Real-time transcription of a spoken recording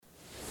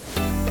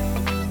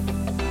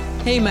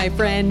Hey, my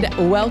friend,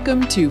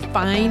 welcome to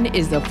Fine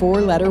is a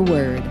Four-Letter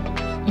Word.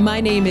 My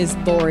name is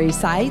Lori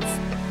Seitz.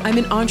 I'm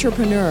an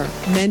entrepreneur,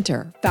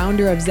 mentor,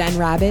 founder of Zen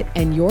Rabbit,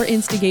 and your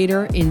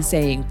instigator in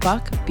saying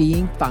fuck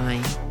being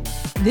fine.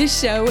 This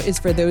show is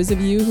for those of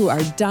you who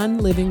are done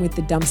living with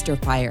the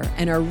dumpster fire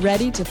and are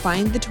ready to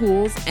find the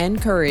tools and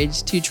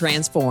courage to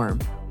transform,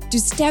 to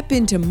step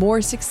into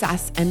more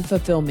success and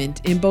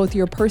fulfillment in both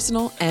your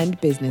personal and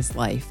business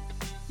life.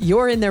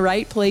 You're in the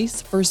right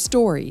place for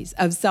stories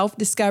of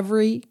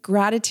self-discovery,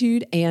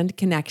 gratitude, and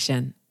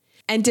connection.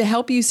 And to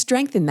help you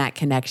strengthen that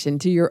connection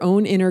to your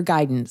own inner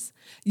guidance,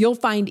 you'll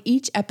find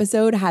each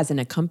episode has an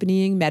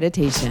accompanying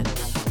meditation.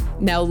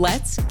 Now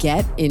let's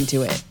get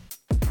into it.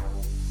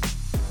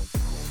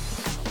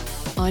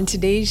 On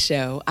today's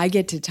show, I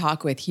get to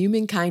talk with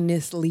human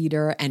kindness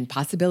leader and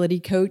possibility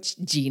coach,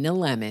 Gina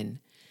Lemon.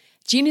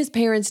 Gina's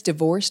parents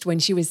divorced when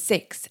she was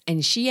 6,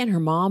 and she and her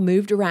mom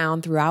moved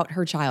around throughout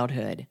her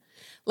childhood.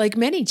 Like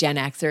many Gen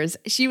Xers,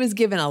 she was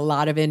given a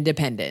lot of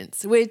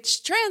independence,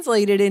 which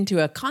translated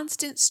into a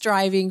constant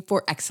striving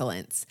for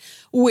excellence,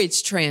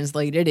 which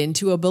translated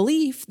into a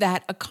belief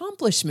that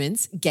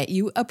accomplishments get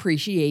you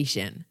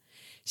appreciation.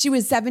 She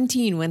was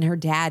 17 when her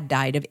dad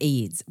died of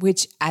AIDS,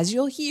 which, as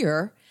you'll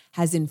hear,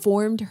 has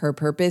informed her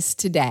purpose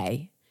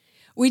today.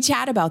 We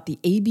chat about the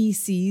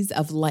ABCs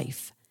of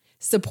life,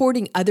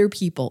 supporting other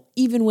people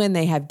even when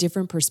they have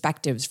different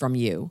perspectives from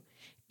you,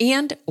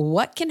 and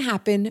what can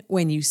happen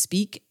when you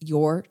speak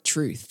your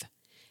truth.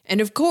 And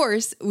of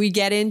course, we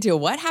get into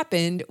what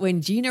happened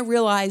when Gina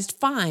realized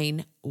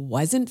fine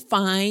wasn't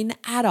fine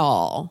at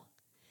all.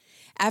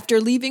 After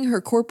leaving her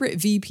corporate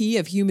VP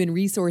of Human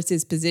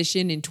Resources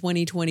position in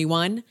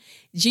 2021,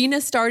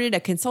 Gina started a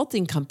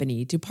consulting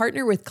company to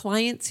partner with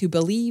clients who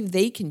believe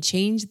they can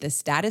change the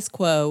status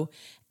quo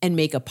and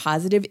make a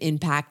positive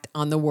impact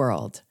on the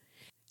world.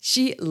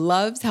 She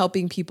loves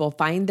helping people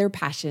find their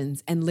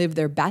passions and live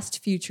their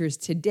best futures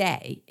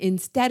today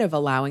instead of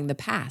allowing the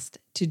past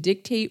to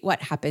dictate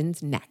what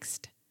happens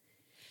next.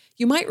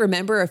 You might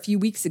remember a few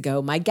weeks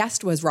ago, my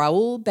guest was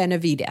Raul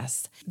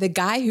Benavides, the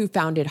guy who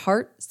founded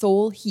Heart,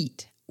 Soul,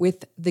 Heat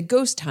with the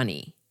Ghost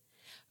Honey.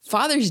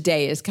 Father's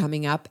Day is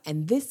coming up,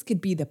 and this could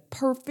be the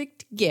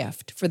perfect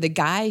gift for the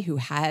guy who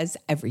has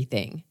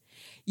everything.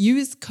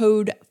 Use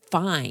code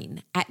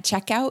FINE at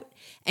checkout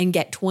and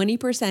get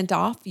 20%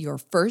 off your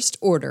first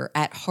order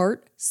at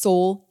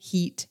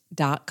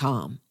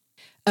heartsoulheat.com.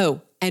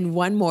 Oh, and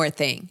one more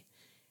thing.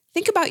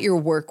 Think about your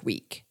work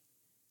week.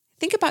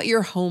 Think about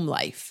your home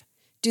life.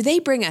 Do they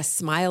bring a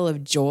smile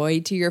of joy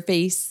to your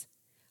face?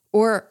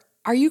 Or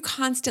are you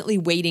constantly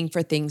waiting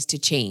for things to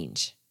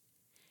change?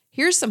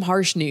 Here's some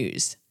harsh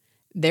news.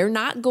 They're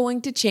not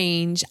going to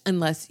change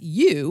unless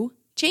you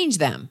change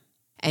them.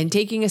 And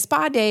taking a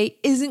spa day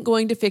isn't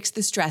going to fix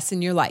the stress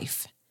in your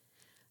life.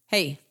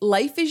 Hey,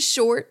 life is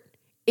short.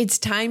 It's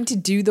time to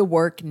do the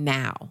work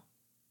now.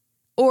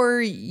 Or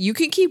you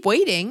can keep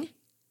waiting.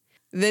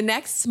 The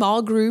next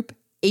small group,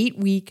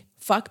 8-week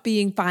Fuck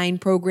Being Fine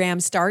program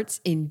starts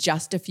in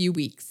just a few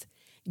weeks.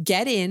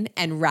 Get in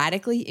and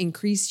radically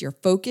increase your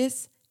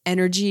focus,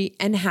 energy,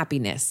 and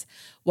happiness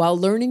while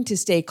learning to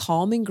stay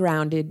calm and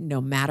grounded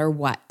no matter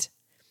what.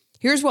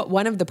 Here's what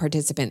one of the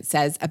participants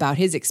says about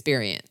his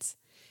experience.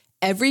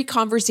 Every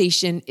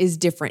conversation is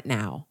different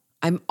now.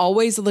 I'm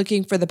always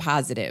looking for the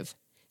positive.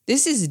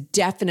 This is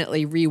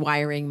definitely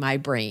rewiring my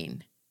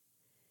brain.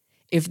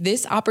 If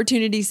this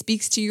opportunity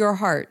speaks to your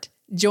heart,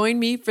 join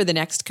me for the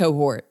next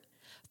cohort.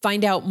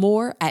 Find out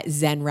more at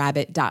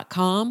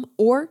zenrabbit.com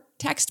or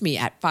text me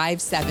at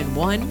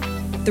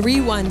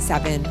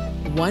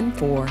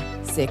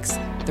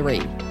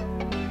 571-317-1463.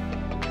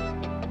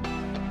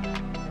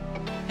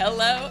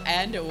 Hello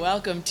and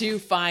welcome to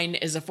Fine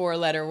is a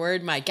Four-Letter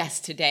Word. My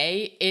guest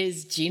today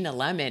is Gina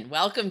Lemon.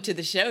 Welcome to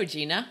the show,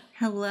 Gina.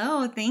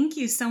 Hello. Thank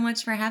you so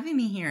much for having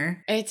me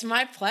here. It's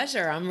my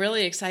pleasure. I'm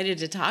really excited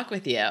to talk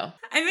with you.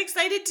 I'm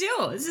excited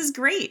too. This is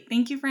great.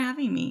 Thank you for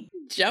having me.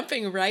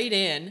 Jumping right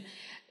in,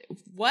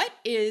 what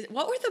were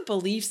the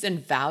beliefs and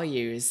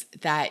values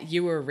that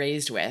you were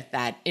raised with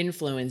that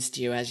influenced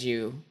you as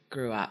you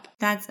grew up?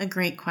 That's a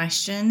great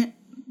question.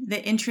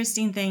 The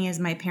interesting thing is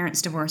my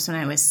parents divorced when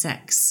I was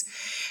 6.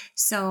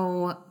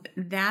 So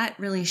that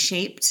really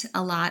shaped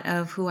a lot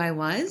of who I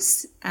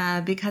was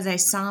because I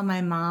saw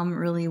my mom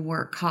really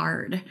work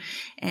hard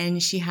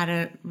and she had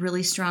a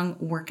really strong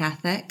work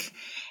ethic.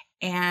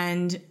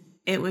 And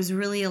it was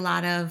really a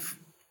lot of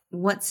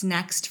what's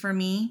next for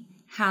me.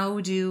 How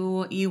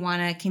do you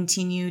want to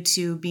continue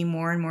to be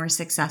more and more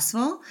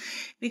successful?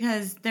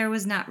 Because there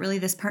was not really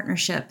this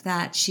partnership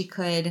that she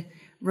could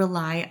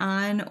rely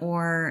on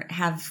or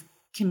have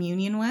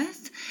communion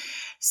with.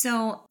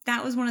 So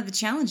that was one of the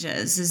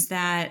challenges, is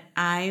that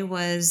I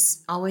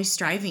was always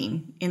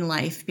striving in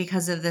life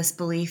because of this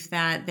belief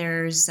that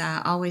there's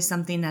always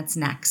something that's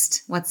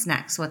next. What's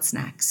next? What's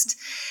next?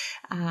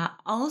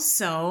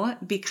 Also,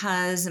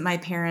 because my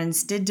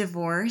parents did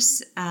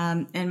divorce,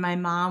 and my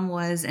mom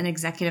was an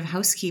executive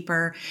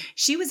housekeeper,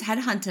 she was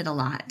headhunted a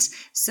lot.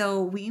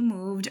 So we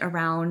moved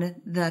around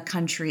the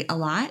country a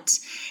lot,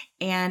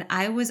 and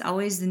I was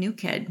always the new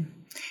kid.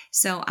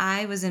 So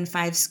I was in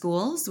 5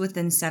 schools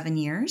within 7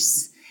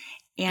 years.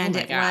 And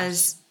it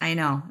was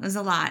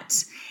a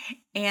lot.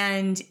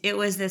 And it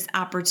was this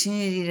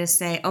opportunity to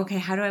say, okay,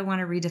 how do I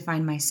want to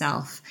redefine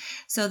myself?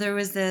 So there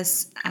was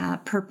this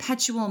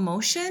perpetual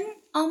motion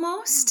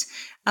almost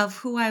of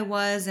who I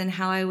was and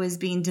how I was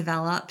being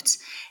developed.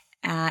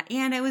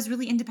 And I was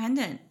really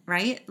independent,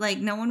 right? Like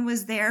no one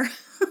was there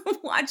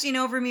watching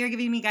over me or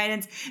giving me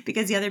guidance,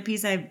 because the other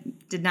piece I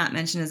did not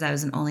mention is I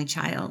was an only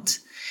child.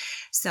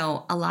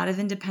 So a lot of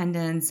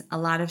independence, a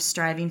lot of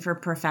striving for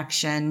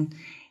perfection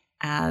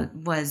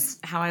was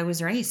how I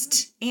was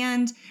raised.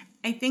 And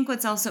I think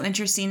what's also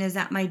interesting is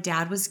that my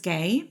dad was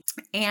gay,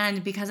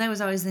 and because I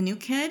was always the new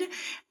kid,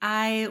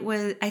 I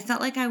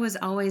felt like I was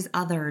always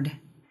othered,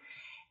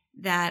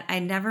 that I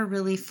never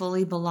really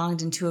fully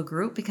belonged into a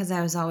group because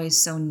I was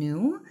always so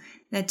new,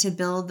 that to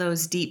build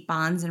those deep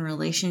bonds and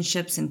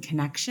relationships and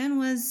connection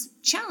was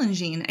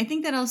challenging. I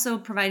think that also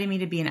provided me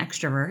to be an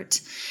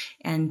extrovert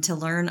and to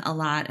learn a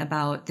lot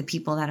about the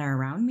people that are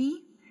around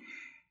me.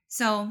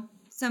 So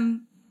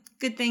some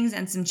good things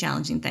and some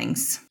challenging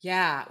things.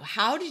 Yeah.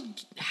 How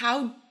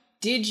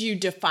did you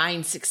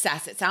define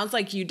success? It sounds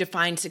like you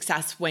defined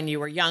success when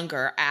you were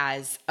younger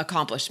as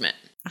accomplishment.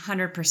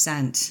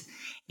 100%.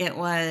 It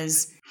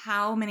was,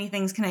 how many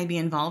things can I be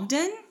involved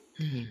in?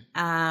 Mm-hmm.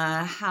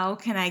 How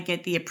can I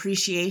get the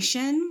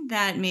appreciation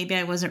that maybe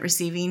I wasn't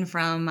receiving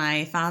from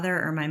my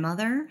father or my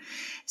mother?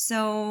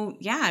 So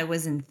yeah, I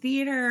was in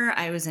theater,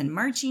 I was in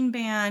marching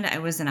band, I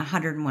was in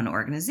 101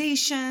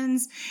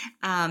 organizations.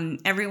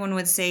 Everyone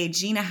would say,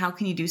 Gina, how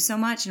can you do so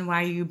much? And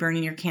why are you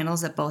burning your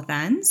candles at both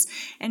ends?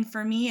 And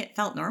for me, it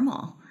felt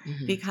normal.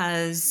 Mm-hmm.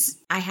 Because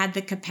I had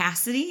the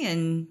capacity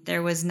and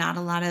there was not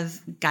a lot of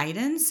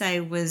guidance. I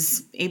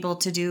was able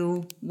to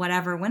do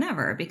whatever,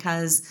 whenever,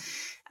 because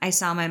I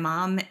saw my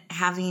mom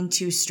having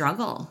to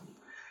struggle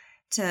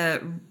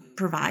to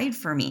provide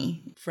for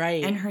me.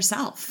 Right. And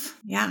herself.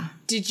 Yeah.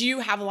 Did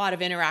you have a lot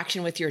of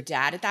interaction with your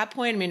dad at that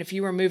point? I mean, if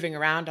you were moving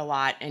around a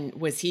lot, and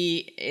was he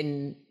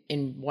in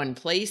one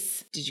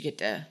place? Did you get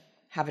to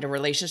have a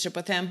relationship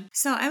with him?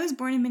 So I was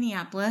born in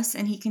Minneapolis,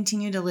 and he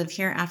continued to live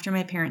here after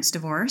my parents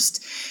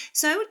divorced.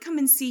 So I would come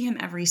and see him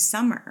every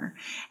summer.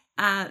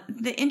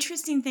 The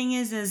interesting thing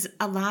is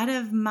a lot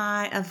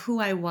of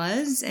who I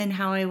was and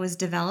how I was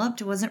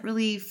developed wasn't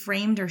really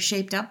framed or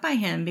shaped up by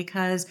him,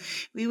 because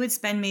we would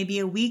spend maybe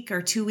a week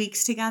or 2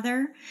 weeks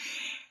together.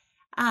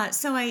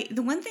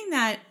 The one thing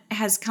that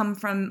has come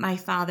from my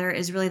father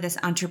is really this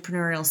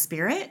entrepreneurial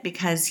spirit,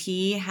 because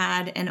he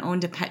had and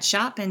owned a pet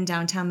shop in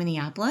downtown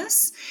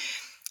Minneapolis.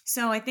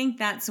 So I think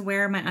that's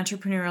where my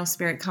entrepreneurial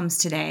spirit comes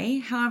today.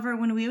 However,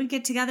 when we would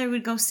get together,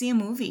 we'd go see a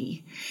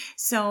movie.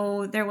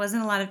 So there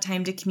wasn't a lot of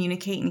time to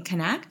communicate and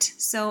connect.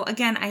 So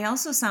again, I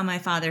also saw my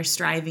father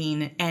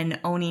striving and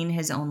owning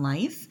his own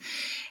life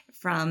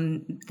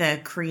from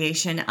the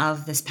creation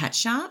of this pet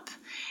shop.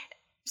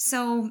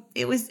 So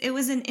it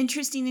was an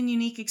interesting and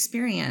unique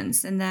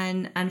experience. And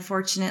then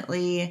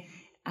unfortunately,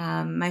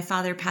 my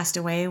father passed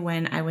away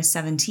when I was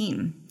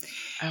 17.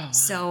 Oh, wow.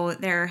 So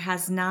there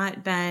has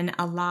not been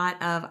a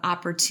lot of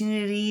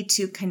opportunity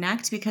to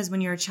connect, because when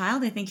you're a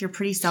child, I think you're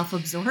pretty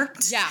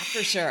self-absorbed. Yeah,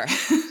 for sure.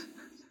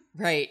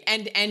 Right.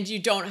 And you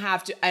don't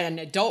have an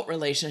adult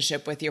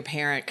relationship with your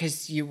parent,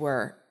 because he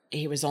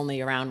was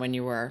only around when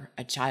you were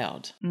a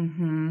child.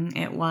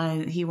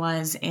 Mm-hmm. He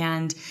was.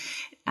 And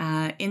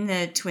in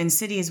the Twin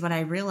Cities, what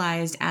I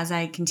realized as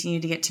I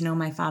continued to get to know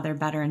my father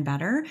better and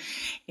better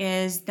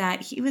is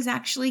that he was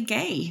actually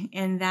gay.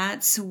 And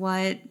that's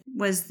what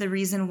was the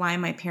reason why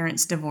my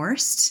parents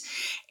divorced.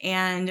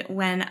 And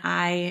when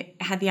I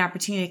had the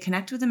opportunity to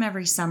connect with him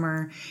every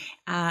summer,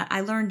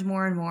 I learned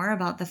more and more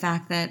about the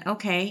fact that,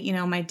 okay,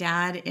 my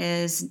dad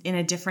is in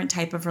a different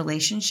type of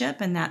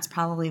relationship, and that's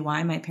probably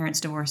why my parents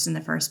divorced in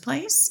the first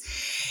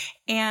place.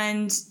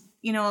 And,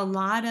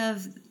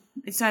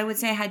 so I would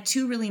say I had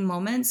 2 really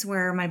moments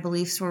where my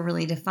beliefs were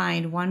really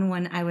defined. One,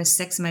 when I was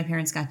 6 and my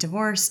parents got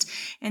divorced.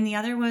 And the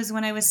other was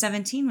when I was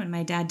 17, when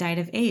my dad died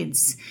of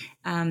AIDS.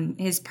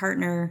 His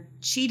partner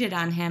cheated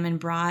on him and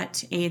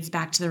brought AIDS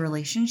back to the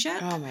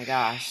relationship. Oh my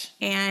gosh.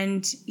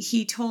 And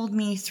he told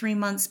me 3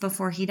 months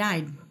before he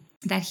died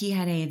that he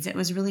had AIDS. It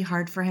was really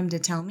hard for him to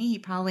tell me. He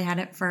probably had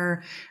it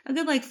for a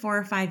good 4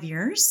 or 5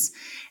 years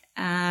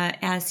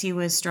as he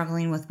was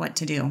struggling with what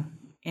to do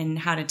and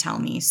how to tell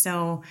me.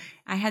 So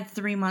I had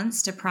 3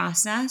 months to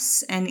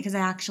process. And because I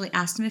actually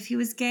asked him if he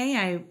was gay,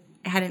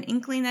 I had an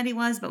inkling that he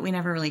was, but we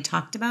never really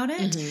talked about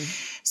it.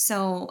 Mm-hmm.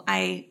 So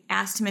I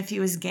asked him if he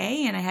was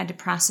gay, and I had to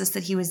process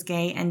that he was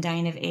gay and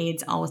dying of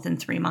AIDS all within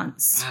 3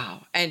 months.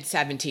 Wow. And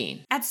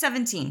 17. At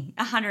 17,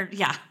 100.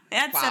 Yeah.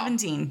 At wow.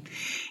 17.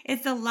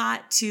 It's a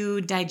lot to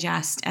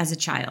digest as a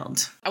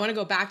child. I want to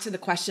go back to the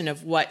question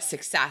of what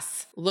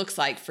success looks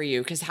like for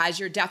you, because has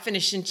your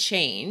definition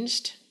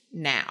changed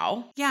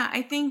now? Yeah,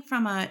 I think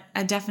from a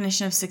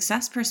definition of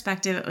success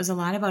perspective, it was a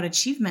lot about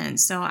achievement.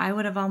 So I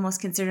would have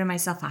almost considered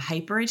myself a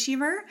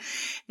hyperachiever,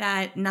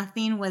 that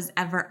nothing was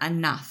ever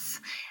enough.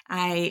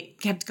 I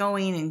kept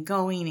going and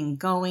going and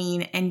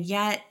going. And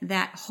yet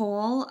that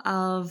hole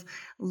of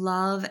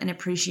love and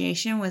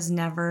appreciation was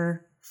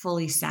never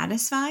fully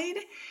satisfied.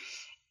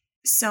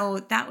 So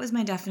that was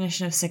my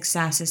definition of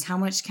success, is how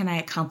much can I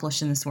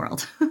accomplish in this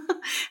world?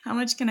 How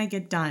much can I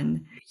get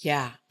done?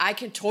 Yeah, I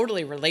can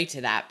totally relate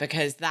to that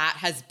because that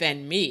has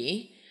been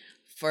me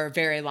for a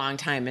very long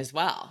time as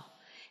well.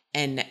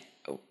 And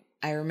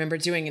I remember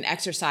doing an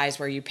exercise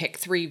where you pick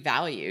 3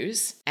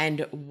 values,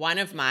 and one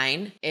of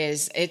mine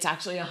is, it's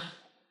actually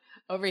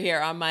over here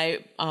on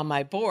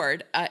my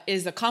board,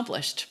 is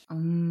accomplished.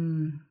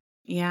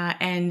 Yeah,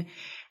 and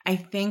I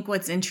think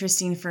what's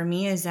interesting for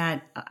me is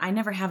that I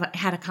never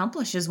had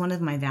accomplished as one of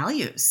my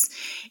values.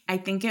 I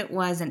think it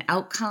was an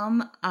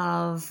outcome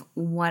of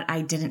what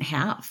I didn't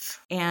have.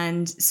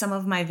 And some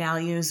of my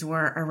values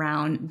were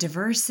around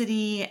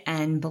diversity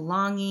and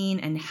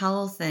belonging and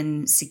health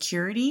and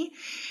security.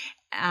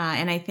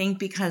 And I think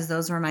because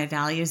those were my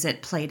values,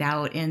 it played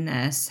out in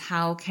this.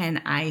 How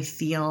can I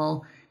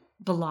feel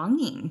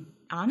belonging?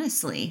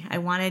 Honestly, I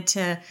wanted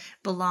to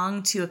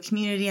belong to a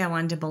community. I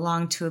wanted to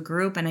belong to a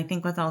group. And I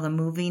think with all the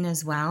moving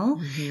as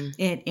well,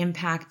 it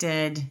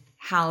impacted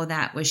how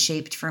that was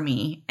shaped for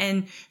me.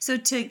 And so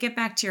to get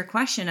back to your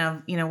question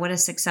of, what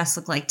does success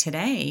look like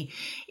today?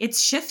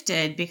 It's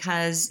shifted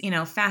because,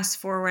 fast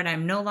forward,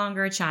 I'm no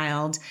longer a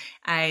child.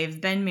 I've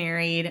been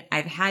married.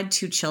 I've had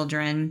 2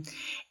 children,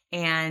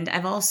 and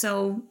I've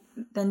also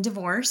been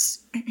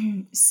divorced.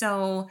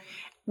 So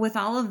with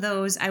all of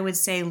those, I would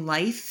say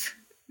life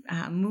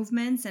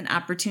movements and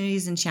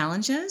opportunities and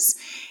challenges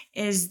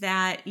is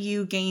that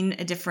you gain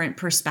a different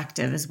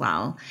perspective as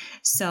well.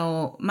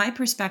 So my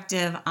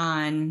perspective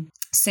on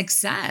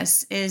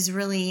success is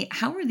really,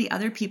 how are the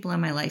other people in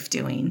my life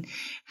doing?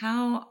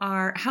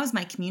 How's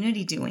my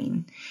community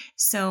doing?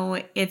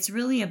 So it's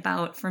really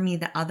about, for me,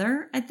 the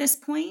other at this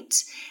point,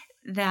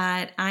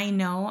 that I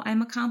know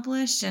I'm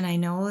accomplished and I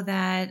know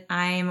that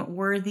I'm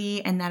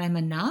worthy and that I'm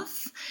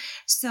enough.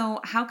 So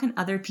how can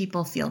other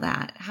people feel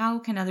that? How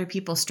can other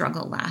people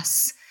struggle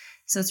less?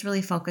 So it's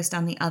really focused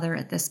on the other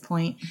at this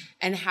point.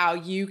 And how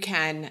you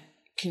can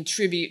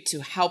contribute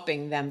to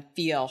helping them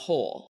feel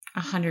whole.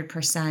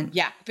 100%.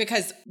 Yeah,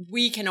 because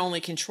we can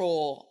only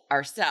control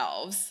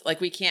ourselves.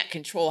 Like, we can't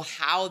control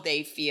how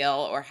they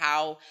feel or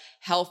how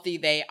healthy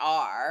they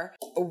are.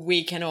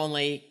 We can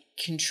only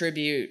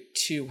contribute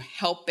to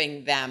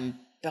helping them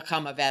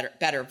become a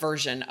better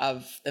version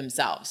of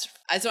themselves.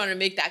 I just want to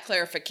make that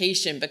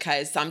clarification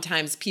because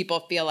sometimes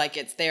people feel like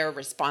it's their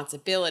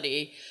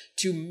responsibility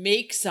to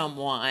make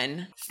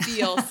someone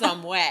feel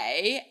some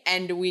way,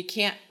 and we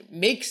can't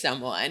make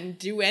someone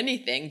do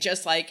anything,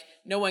 just like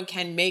no one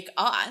can make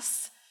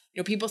us.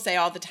 People say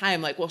all the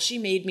time, like, well, she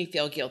made me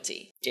feel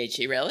guilty. Did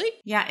she really?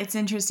 Yeah, it's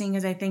interesting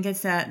because I think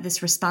it's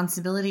this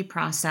responsibility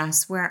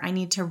process where I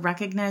need to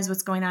recognize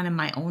what's going on in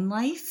my own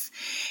life,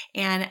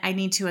 and I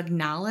need to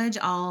acknowledge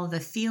all the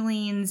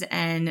feelings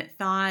and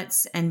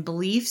thoughts and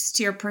beliefs,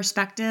 to your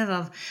perspective,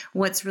 of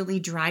what's really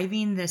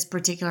driving this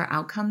particular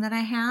outcome that I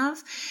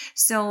have.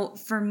 So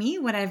for me,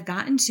 what I've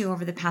gotten to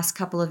over the past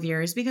couple of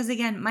years, because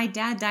again, my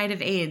dad died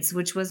of AIDS,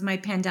 which was my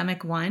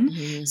pandemic 1.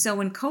 Mm-hmm. So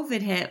when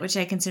COVID hit, which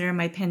I consider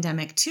my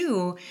pandemic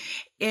 2,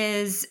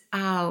 is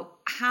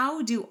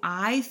how do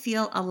I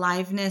feel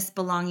aliveness,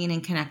 belonging,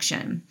 and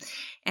connection?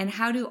 And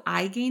how do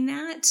I gain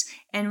that?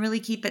 And really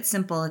keep it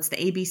simple. It's the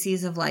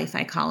ABCs of life,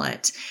 I call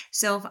it.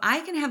 So if I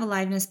can have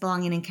aliveness,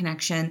 belonging, and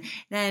connection,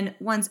 then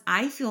once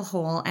I feel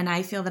whole and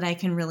I feel that I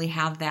can really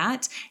have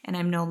that, and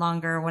I'm no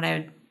longer what I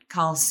would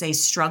call, say,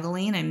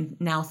 struggling, I'm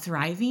now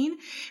thriving.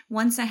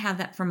 Once I have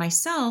that for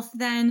myself,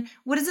 then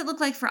what does it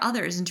look like for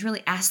others? And to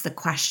really ask the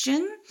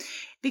question,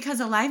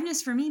 because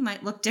aliveness for me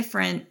might look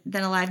different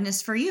than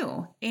aliveness for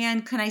you.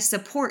 And can I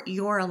support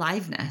your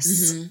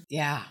aliveness? Mm-hmm.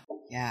 Yeah.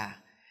 Yeah.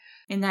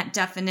 In that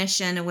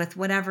definition, with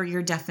whatever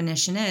your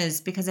definition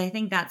is, because I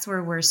think that's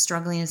where we're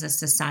struggling as a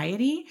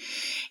society,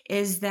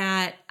 is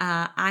that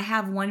I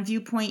have one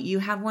viewpoint, you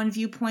have one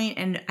viewpoint,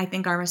 and I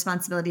think our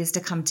responsibility is to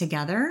come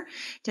together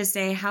to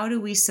say, how do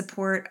we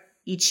support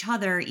each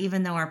other,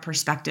 even though our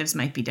perspectives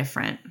might be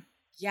different?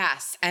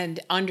 Yes, and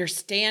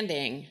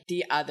understanding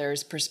the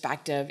other's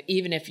perspective,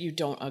 even if you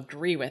don't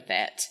agree with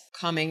it,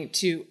 coming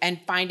to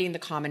and finding the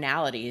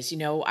commonalities.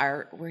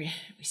 We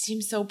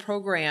seem so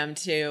programmed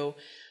to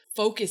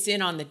focus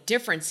in on the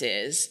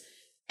differences,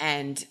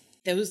 and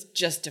those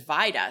just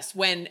divide us,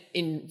 when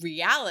in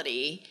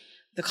reality,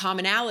 there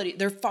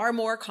are far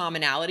more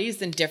commonalities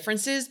than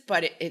differences,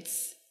 but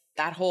it's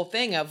that whole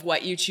thing of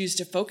what you choose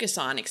to focus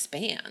on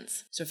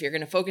expands. So if you're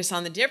going to focus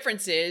on the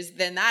differences,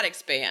 then that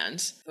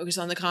expands. Focus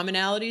on the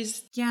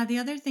commonalities. Yeah, the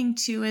other thing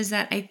too is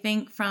that I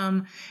think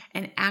from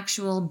an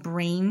actual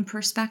brain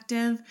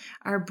perspective,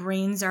 our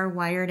brains are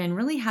wired and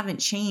really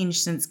haven't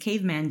changed since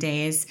caveman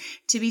days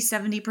to be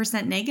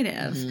 70%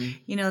 negative.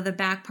 Mm-hmm. The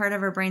back part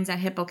of our brains, that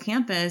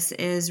hippocampus,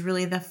 is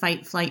really the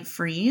fight, flight,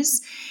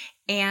 freeze.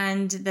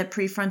 And the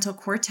prefrontal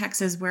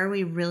cortex is where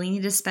we really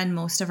need to spend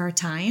most of our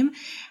time.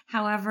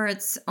 However,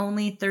 it's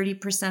only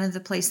 30% of the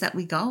place that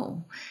we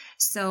go.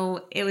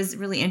 So it was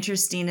really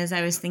interesting as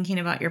I was thinking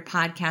about your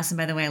podcast. And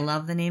by the way, I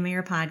love the name of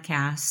your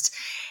podcast.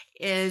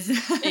 Is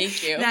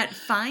Thank you. that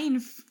fine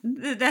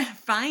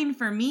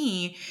for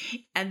me.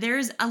 And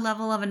there's a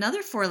level of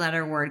another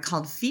 4-letter word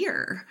called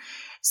fear.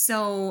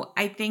 So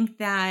I think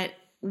that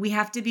we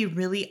have to be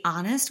really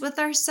honest with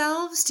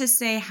ourselves to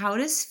say, how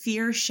does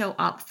fear show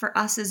up for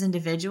us as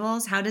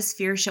individuals? How does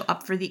fear show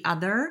up for the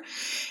other?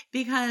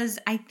 Because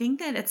I think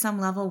that at some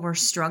level we're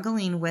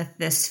struggling with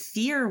this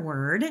fear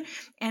word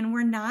and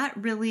we're not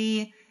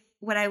really,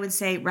 what I would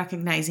say,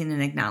 recognizing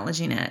and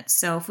acknowledging it.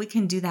 So if we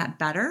can do that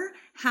better,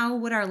 how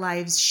would our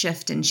lives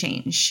shift and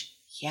change?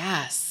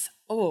 Yes.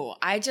 Oh,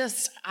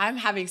 I'm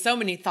having so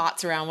many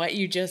thoughts around what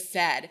you just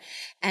said.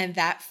 And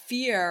that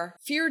fear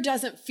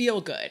doesn't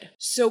feel good.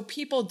 So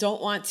people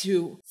don't want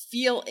to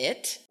feel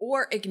it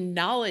or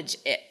acknowledge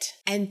it.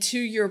 And to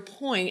your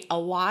point, a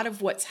lot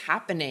of what's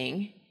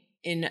happening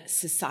in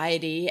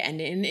society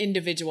and in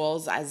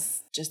individuals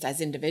as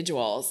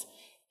individuals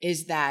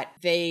is that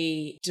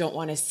they don't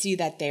want to see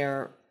that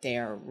their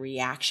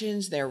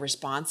reactions, their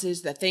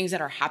responses, the things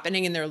that are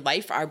happening in their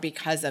life are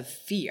because of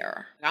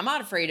fear. I'm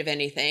not afraid of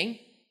anything.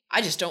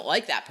 I just don't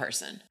like that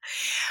person.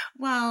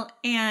 Well,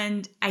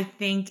 and I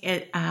think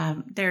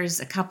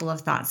there's a couple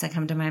of thoughts that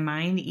come to my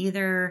mind.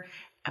 Either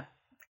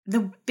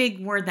the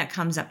big word that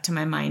comes up to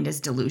my mind is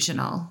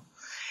delusional.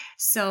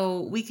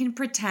 So we can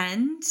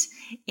pretend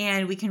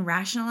and we can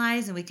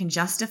rationalize and we can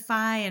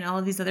justify and all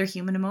of these other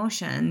human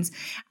emotions.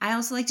 I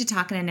also like to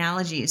talk in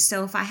analogies.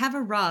 So if I have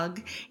a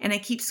rug and I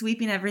keep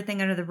sweeping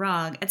everything under the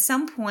rug, at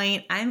some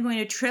point I'm going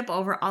to trip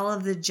over all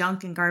of the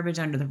junk and garbage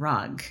under the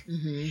rug.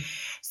 Mm-hmm.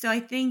 So I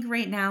think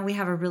right now we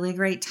have a really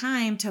great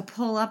time to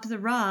pull up the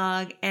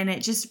rug and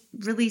it just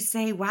really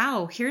say,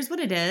 wow, here's what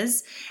it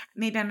is.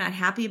 Maybe I'm not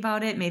happy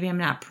about it. Maybe I'm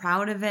not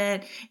proud of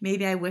it.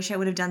 Maybe I wish I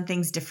would have done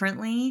things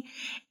differently.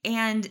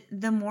 And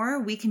the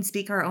more we can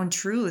speak our own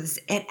truths,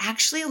 it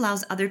actually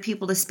allows other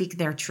people to speak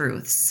their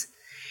truths.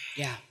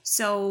 Yeah.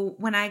 So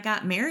when I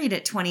got married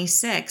at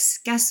 26,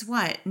 guess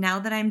what? Now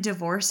that I'm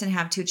divorced and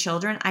have 2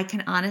 children, I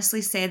can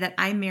honestly say that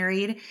I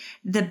married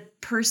the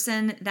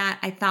person that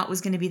I thought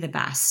was going to be the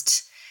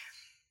best.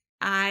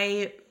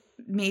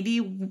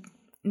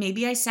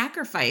 Maybe I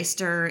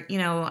sacrificed or,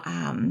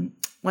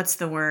 what's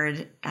the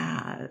word?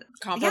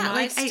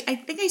 Compromised? Yeah, I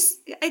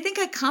think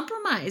I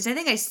compromised. I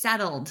think I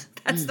settled.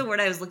 That's the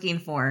word I was looking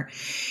for,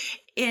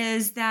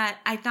 is that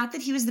I thought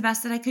that he was the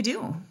best that I could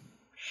do.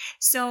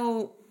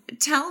 So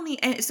tell me,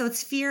 so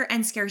it's fear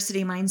and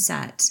scarcity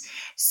mindset.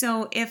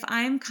 So if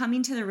I'm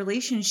coming to the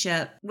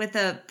relationship with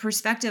a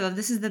perspective of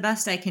this is the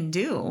best I can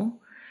do,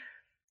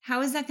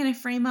 how is that going to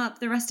frame up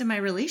the rest of my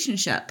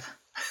relationship?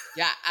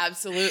 Yeah,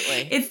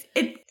 absolutely.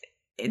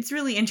 It's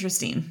really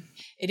interesting.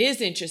 It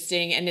is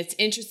interesting. And it's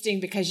interesting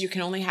because you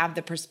can only have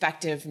the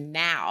perspective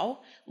now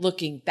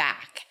looking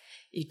back.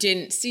 You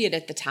didn't see it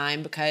at the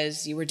time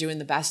because you were doing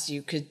the best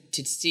you could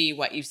to see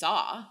what you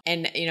saw.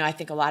 And, I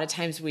think a lot of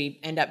times we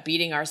end up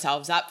beating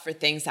ourselves up for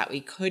things that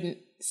we couldn't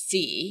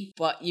see,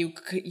 but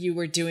you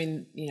were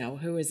doing,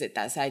 who is it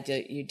that said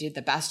you did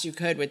the best you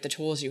could with the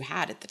tools you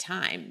had at the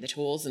time, the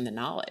tools and the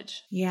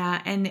knowledge.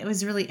 Yeah. And it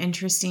was really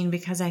interesting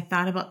because I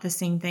thought about the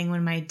same thing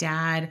when my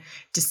dad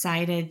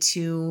decided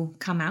to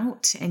come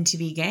out and to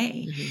be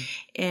gay,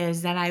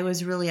 is that I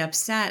was really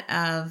upset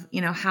of,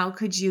 how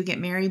could you get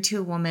married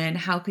to a woman?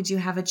 How could you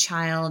have a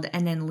child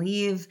and then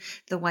leave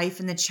the wife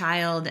and the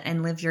child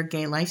and live your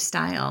gay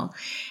lifestyle?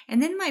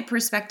 And then my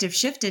perspective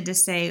shifted to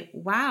say,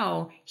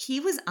 wow, he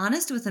was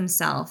honest with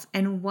himself,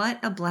 and what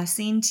a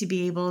blessing to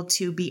be able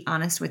to be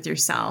honest with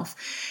yourself.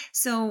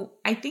 So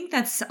I think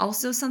that's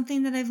also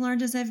something that I've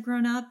learned as I've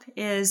grown up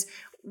is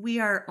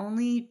we're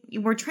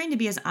trying to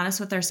be as honest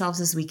with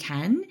ourselves as we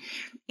can.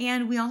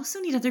 And we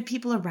also need other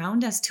people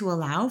around us to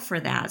allow for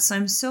that. So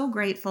I'm so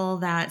grateful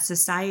that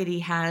society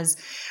has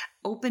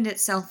opened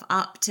itself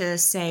up to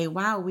say,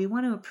 wow, we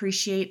want to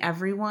appreciate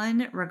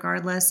everyone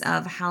regardless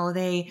of how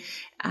they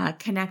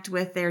connect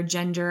with their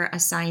gender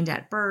assigned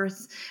at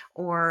birth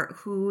or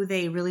who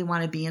they really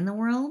want to be in the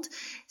world.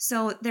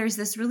 So there's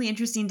this really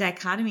interesting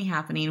dichotomy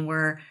happening.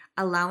 We're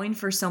allowing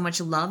for so much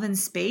love and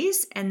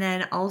space, and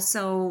then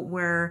also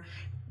we're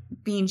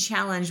being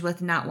challenged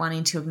with not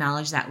wanting to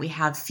acknowledge that we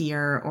have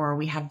fear or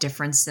we have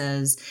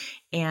differences.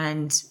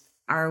 And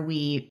are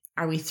we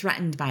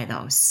threatened by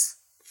those?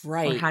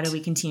 Right. Or how do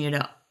we continue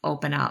to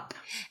open up?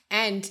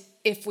 And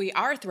if we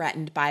are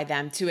threatened by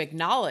them, to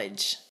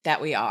acknowledge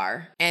that we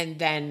are and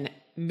then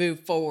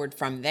move forward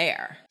from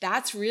there.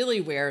 That's really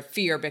where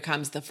fear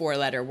becomes the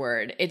 4-letter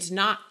word. It's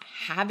not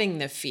having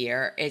the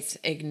fear, it's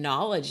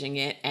acknowledging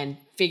it and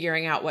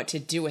figuring out what to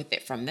do with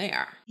it from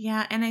there.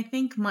 Yeah. And I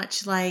think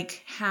much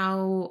like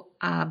how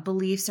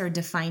beliefs are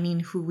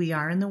defining who we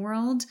are in the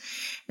world,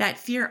 that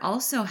fear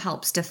also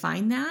helps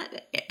define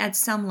that at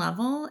some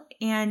level.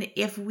 And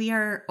if we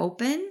are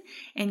open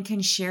and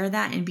can share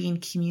that and be in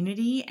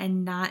community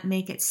and not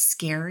make it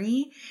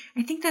scary,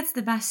 I think that's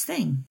the best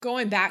thing.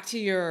 Going back to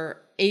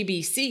your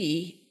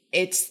ABC,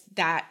 it's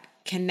that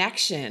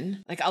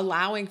connection, like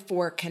allowing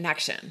for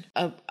connection,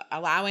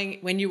 allowing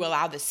when you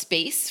allow the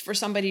space for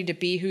somebody to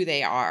be who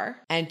they are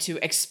and to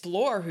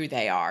explore who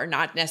they are,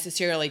 not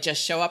necessarily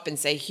just show up and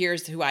say,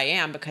 here's who I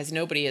am, because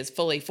nobody is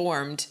fully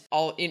formed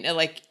all in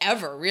like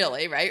ever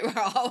really, right?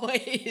 We're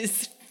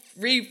always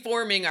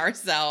reforming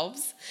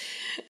ourselves,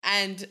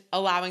 and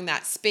allowing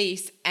that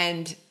space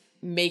and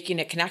making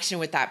a connection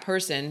with that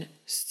person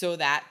so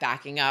that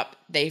backing up,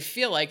 they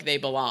feel like they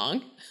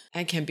belong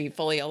and can be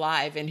fully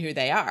alive in who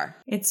they are.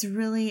 It's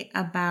really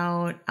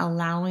about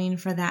allowing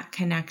for that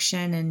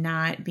connection and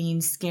not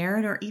being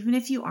scared, or even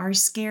if you are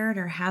scared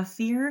or have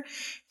fear,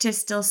 to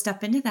still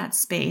step into that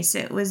space.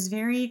 It was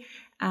very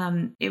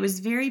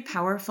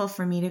powerful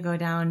for me to go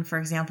down, for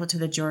example, to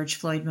the George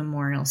Floyd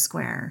Memorial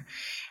Square.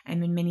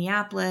 I'm in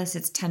Minneapolis.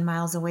 It's 10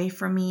 miles away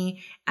from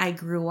me. I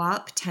grew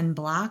up 10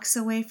 blocks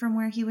away from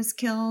where he was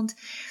killed.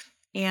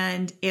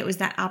 And it was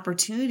that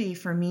opportunity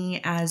for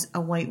me as a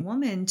white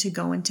woman to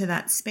go into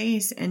that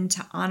space and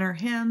to honor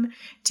him,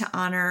 to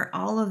honor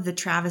all of the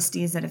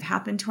travesties that have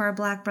happened to our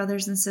Black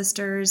brothers and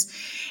sisters.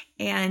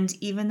 And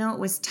even though it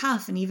was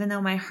tough, and even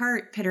though my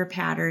heart pitter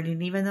pattered,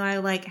 and even though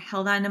I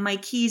held on to my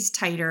keys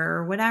tighter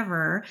or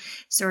whatever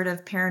sort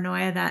of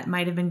paranoia that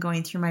might have been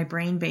going through my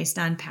brain based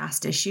on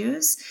past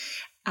issues,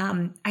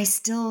 I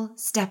still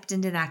stepped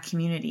into that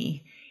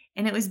community,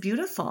 and it was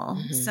beautiful.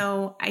 Mm-hmm.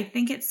 So I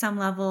think at some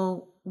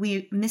level,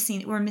 we're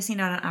missing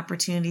out on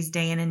opportunities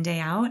day in and day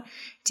out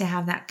to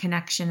have that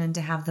connection and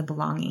to have the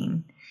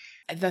belonging.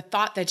 The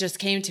thought that just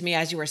came to me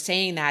as you were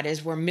saying that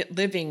is we're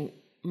living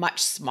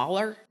much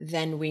smaller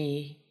than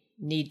we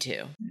need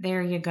to.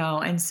 There you go.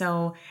 And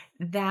so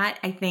that,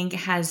 I think,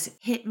 has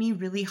hit me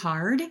really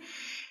hard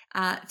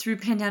through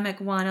pandemic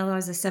one, although I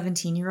was a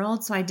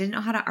 17-year-old. So I didn't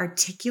know how to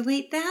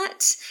articulate that.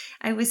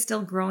 I was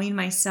still growing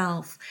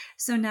myself.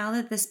 So now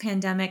that this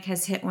pandemic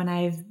has hit when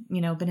I've,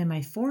 been in my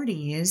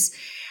 40s,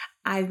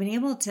 I've been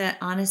able to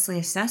honestly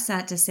assess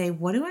that, to say,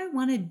 what do I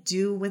want to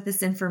do with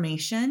this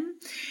information?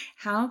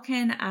 How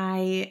can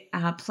I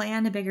play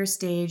on a bigger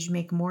stage,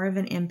 make more of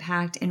an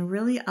impact, and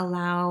really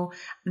allow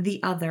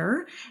the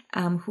other,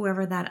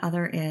 whoever that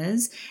other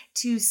is,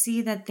 to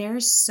see that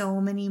there's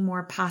so many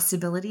more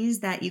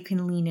possibilities that you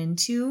can lean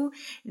into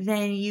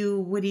than you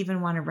would even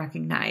want to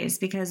recognize,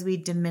 because we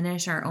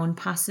diminish our own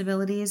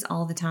possibilities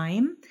all the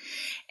time.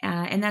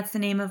 And that's the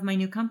name of my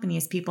new company,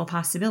 is People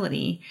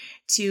Possibility,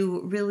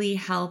 to really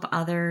help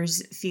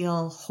others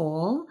feel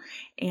whole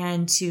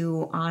and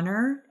to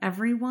honor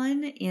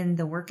everyone in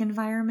the work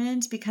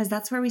environment, because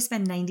that's where we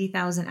spend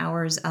 90,000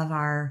 hours of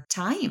our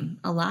time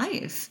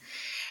alive.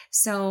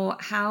 So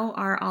how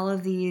are all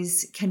of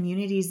these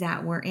communities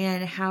that we're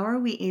in, how are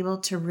we able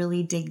to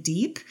really dig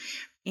deep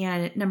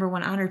and, number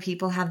one, honor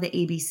people, have the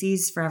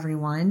ABCs for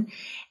everyone,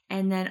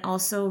 and then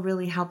also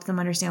really help them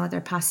understand what their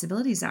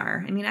possibilities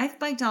are? I mean, I've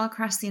biked all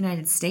across the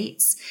United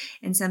States,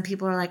 and some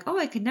people are like, oh,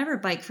 I could never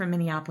bike from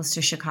Minneapolis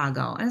to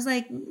Chicago. I was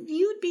like,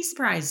 you'd be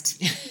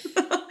surprised.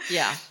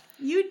 Yeah.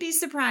 You'd be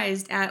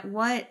surprised at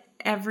what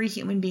every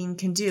human being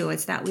can do.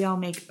 It's that we're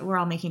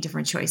all making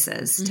different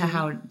choices to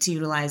how to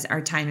utilize our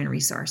time and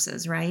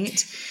resources,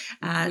 right?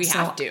 We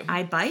have to.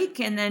 I bike,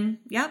 and then,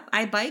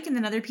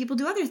 other people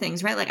do other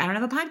things, right? Like, I don't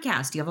have a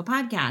podcast. You have a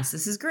podcast.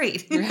 This is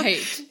great.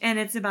 Right. And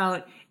it's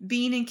about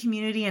being in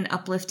community and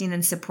uplifting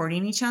and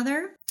supporting each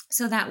other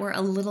so that we're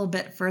a little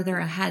bit further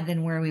ahead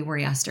than where we were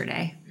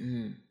yesterday.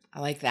 I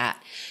like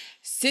that.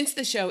 Since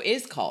the show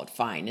is called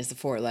Fine is a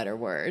 4-letter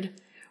word,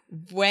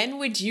 when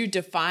would you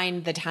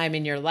define the time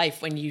in your life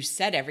when you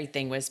said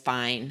everything was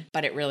fine,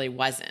 but it really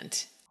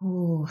wasn't?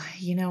 Oh,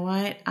 you know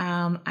what?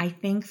 I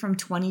think from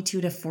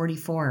 22 to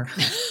 44.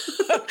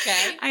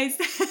 Okay.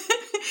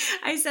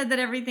 I said that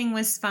everything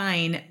was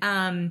fine.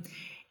 I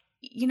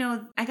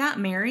got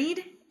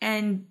married,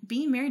 and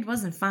being married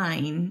wasn't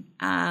fine.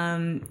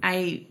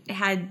 I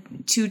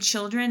had 2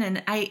 children,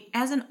 and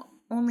as an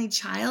only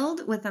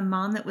child with a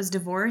mom that was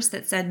divorced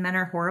that said men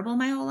are horrible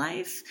my whole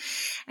life,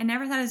 I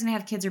never thought I was going to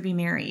have kids or be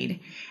married.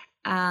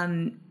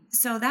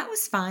 So that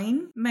was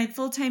fine. My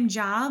full-time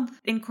job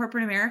in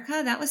corporate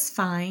America, that was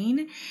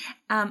fine.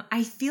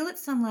 I feel at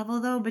some level,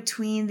 though,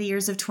 between the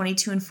years of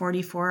 22 and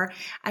 44,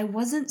 I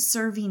wasn't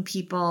serving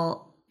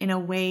people in a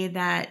way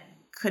that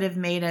could have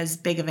made as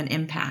big of an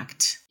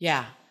impact.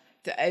 Yeah.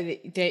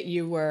 That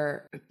you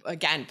were,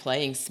 again,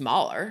 playing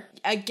smaller.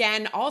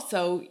 Again,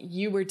 also,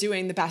 you were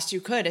doing the best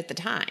you could at the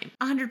time.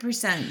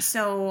 100%.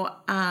 So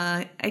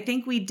I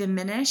think we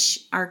diminish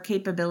our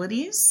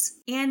capabilities.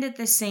 And at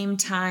the same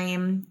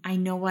time, I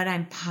know what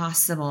I'm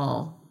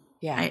possible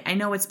Yeah. I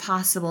know what's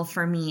possible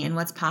for me and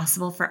what's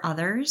possible for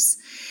others.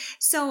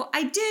 So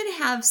I did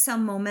have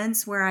some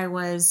moments where I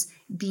was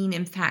being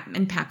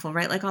impactful,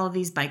 right? Like all of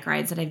these bike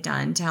rides that I've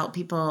done to help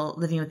people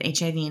living with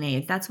HIV and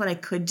AIDS. That's what I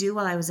could do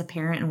while I was a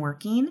parent and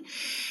working.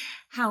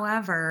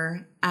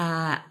 However,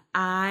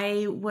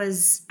 I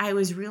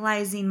was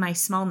realizing my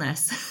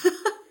smallness.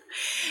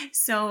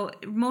 So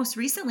most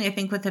recently, I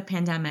think with the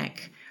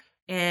pandemic,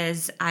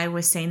 is I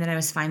was saying that I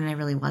was fine and I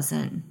really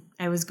wasn't.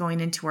 I was going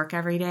into work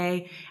every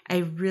day.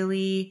 I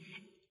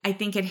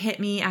think it hit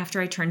me after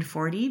I turned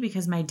 40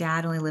 because my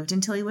dad only lived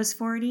until he was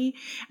 40.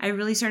 I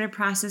really started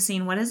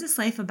processing, what is this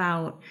life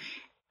about?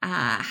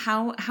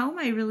 How am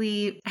I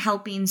really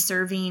helping,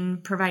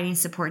 serving, providing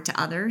support to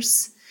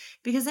others?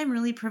 Because I'm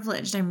really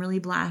privileged. I'm really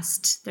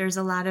blessed. There's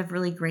a lot of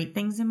really great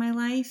things in my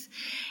life.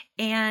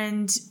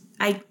 And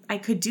I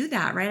could do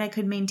that, right? I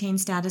could maintain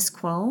status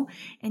quo.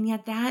 And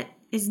yet that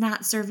is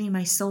not serving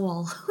my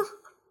soul.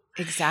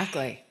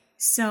 Exactly.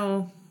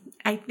 So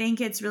I think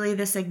it's really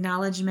this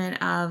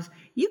acknowledgement of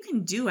you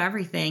can do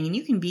everything and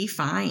you can be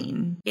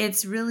fine.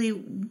 It's really,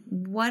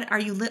 what are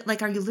you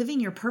are you living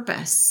your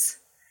purpose?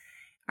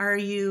 Are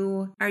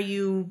you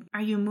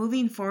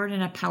moving forward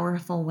in a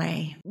powerful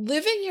way?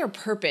 Living your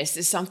purpose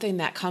is something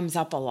that comes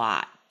up a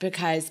lot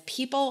because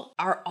people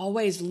are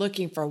always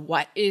looking for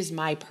what is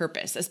my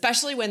purpose,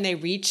 especially when they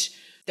reach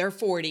their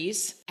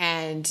 40s.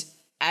 And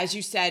as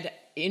you said,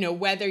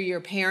 whether your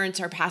parents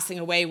are passing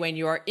away when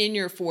you're in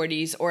your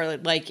 40s or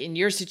like in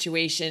your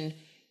situation,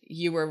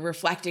 you were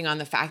reflecting on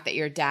the fact that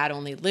your dad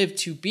only lived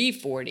to be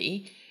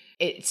 40.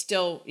 It's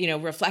still,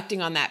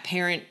 reflecting on that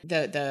parent,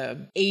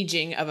 the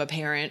aging of a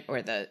parent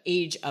or the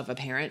age of a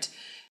parent,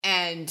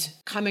 and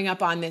coming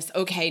up on this,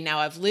 okay, now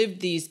I've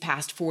lived these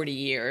past 40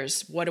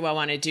 years. What do I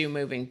want to do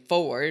moving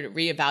forward?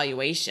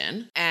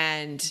 Reevaluation.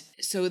 And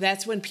so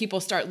that's when people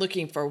start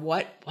looking for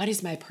what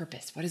is my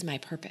purpose? What is my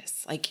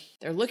purpose? Like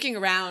they're looking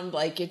around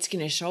like it's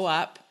going to show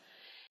up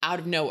out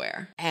of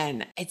nowhere.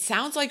 And it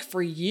sounds like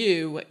for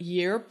you,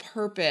 your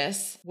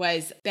purpose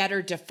was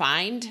better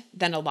defined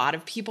than a lot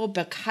of people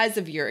because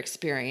of your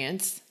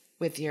experience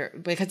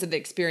because of the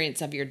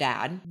experience of your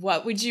dad.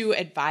 What would you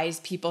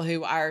advise people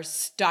who are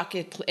stuck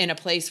in a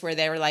place where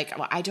they were like,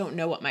 well, I don't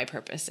know what my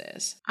purpose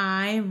is?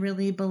 I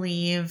really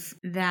believe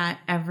that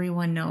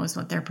everyone knows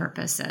what their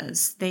purpose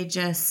is. They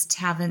just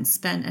haven't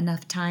spent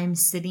enough time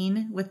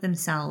sitting with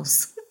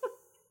themselves.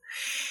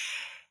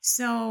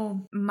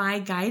 So my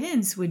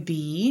guidance would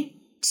be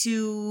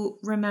to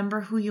remember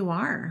who you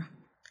are.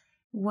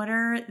 What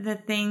are the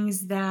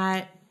things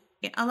that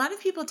a lot of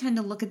people tend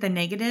to look at the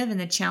negative and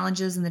the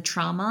challenges and the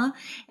trauma,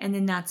 and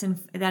then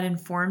that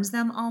informs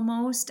them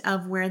almost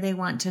of where they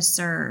want to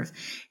serve.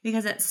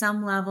 Because at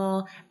some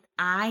level,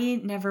 I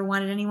never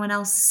wanted anyone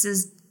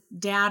else's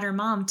dad or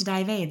mom to die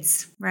of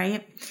AIDS,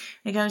 right?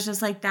 Like I was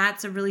just like,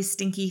 that's a really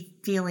stinky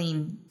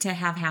feeling to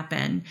have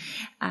happen.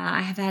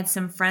 I have had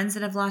some friends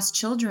that have lost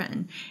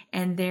children,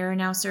 and they're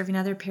now serving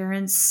other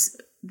parents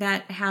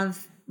that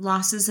have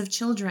losses of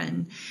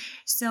children.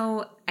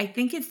 So I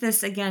think it's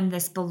this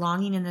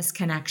belonging and this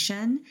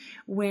connection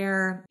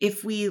where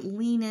if we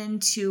lean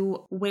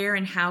into where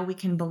and how we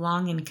can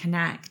belong and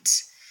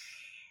connect,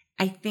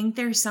 I think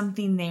there's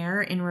something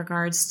there in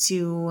regards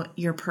to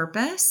your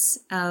purpose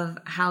of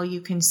how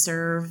you can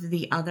serve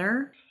the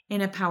other in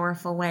a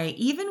powerful way.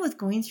 Even with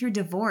going through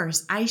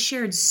divorce, I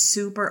shared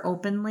super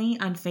openly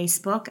on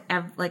Facebook,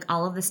 like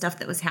all of the stuff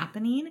that was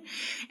happening.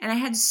 And I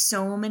had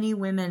so many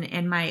women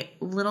in my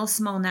little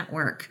small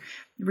network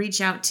reach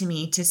out to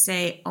me to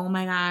say, oh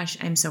my gosh,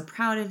 I'm so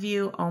proud of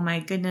you. Oh my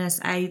goodness,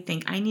 I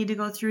think I need to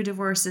go through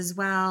divorce as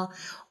well.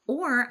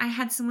 Or I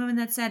had some women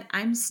that said,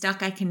 I'm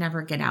stuck, I can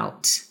never get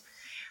out.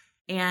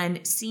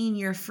 And seeing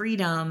your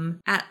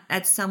freedom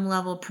at some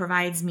level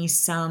provides me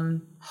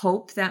some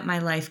hope that my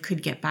life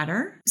could get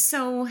better.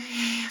 So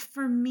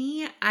for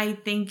me, I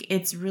think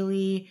it's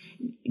really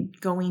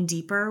going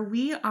deeper.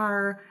 We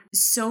are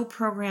so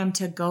programmed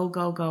to go,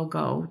 go, go,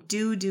 go,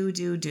 do, do,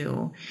 do,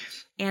 do.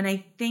 And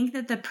I think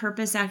that the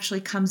purpose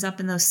actually comes up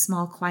in those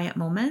small, quiet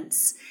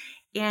moments.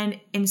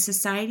 And in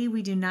society,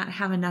 we do not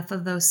have enough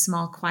of those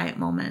small, quiet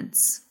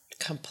moments.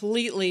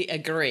 Completely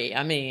agree.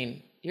 I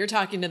mean, you're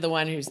talking to the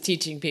one who's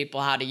teaching people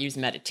how to use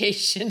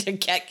meditation to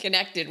get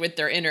connected with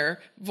their inner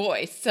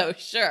voice. So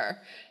sure.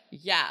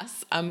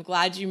 Yes. I'm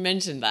glad you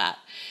mentioned that.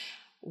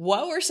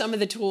 What were some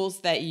of the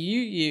tools that you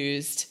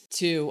used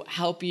to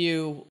help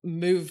you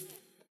move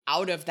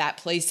out of that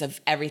place of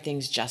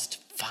everything's just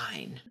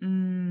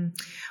fine?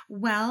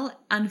 Well,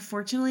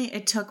 unfortunately,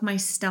 it took my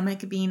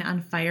stomach being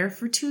on fire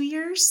for 2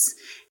 years.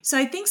 So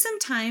I think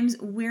sometimes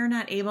we're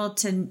not able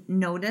to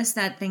notice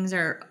that things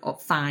are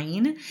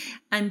fine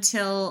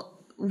until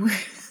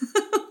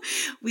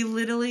we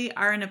literally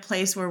are in a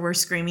place where we're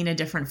screaming a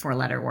different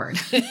 4-letter word.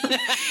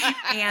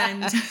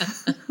 And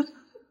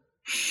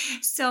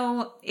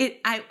so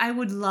I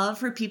would love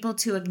for people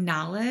to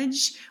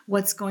acknowledge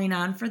what's going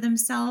on for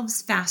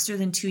themselves faster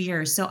than 2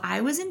 years. So I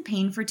was in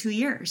pain for 2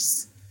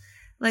 years,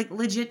 like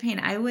legit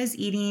pain. I was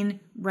eating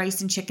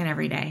rice and chicken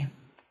every day.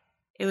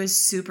 It was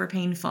super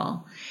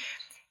painful.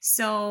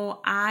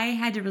 So I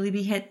had to really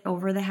be hit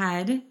over the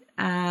head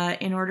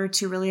in order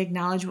to really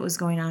acknowledge what was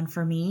going on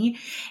for me.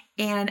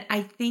 And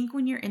I think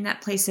when you're in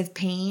that place of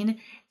pain,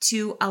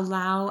 to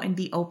allow and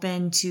be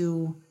open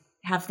to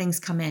have things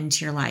come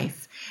into your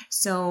life.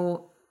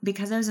 So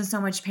because I was in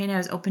so much pain, I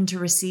was open to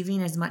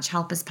receiving as much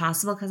help as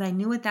possible because I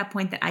knew at that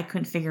point that I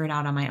couldn't figure it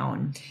out on my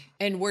own.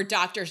 And were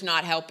doctors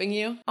not helping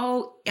you?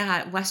 Oh,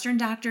 Western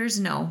doctors,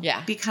 no.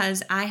 Yeah.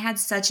 Because I had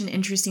such an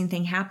interesting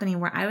thing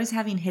happening where I was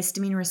having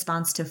histamine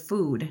response to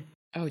food.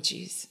 Oh,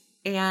 geez.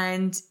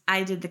 And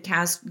I did the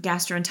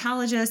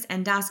gastroenterologist,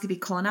 endoscopy,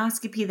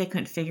 colonoscopy. They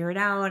couldn't figure it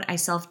out. I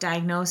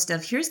self-diagnosed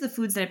of here's the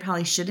foods that I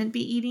probably shouldn't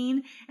be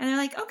eating. And they're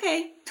like,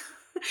 okay.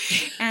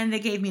 And they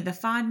gave me the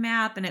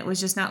FODMAP and it was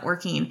just not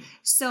working.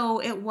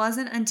 So it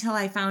wasn't until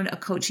I found a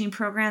coaching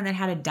program that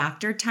had a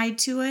doctor tied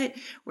to it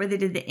where they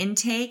did the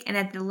intake. And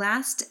at the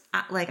last,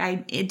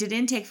 it did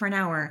intake for an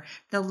hour.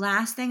 The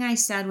last thing I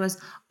said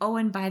was, oh,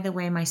 and by the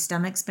way, my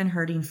stomach's been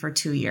hurting for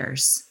 2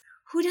 years.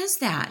 Who does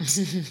that?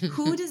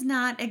 Who does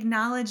not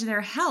acknowledge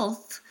their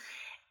health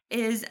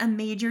is a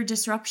major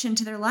disruption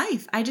to their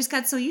life? I just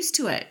got so used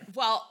to it.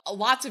 Well,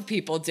 lots of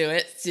people do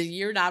it. So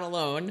you're not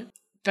alone.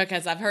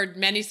 Because I've heard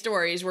many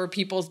stories where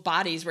people's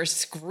bodies were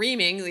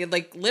screaming,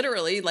 like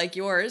literally like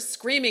yours,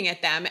 screaming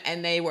at them,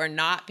 and they were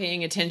not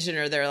paying attention,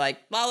 or they're like,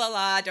 la, la,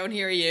 la, don't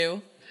hear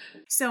you.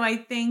 So I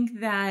think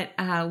that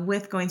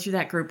with going through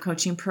that group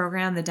coaching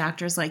program, the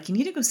doctor's like, you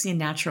need to go see a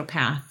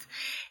naturopath.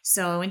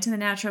 So I went to the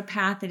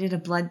naturopath, they did a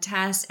blood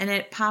test, and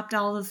it popped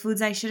all the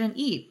foods I shouldn't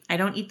eat. I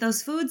don't eat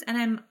those foods, and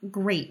I'm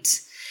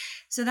great.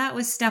 So that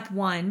was step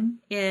one,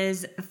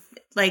 is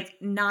like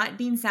not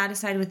being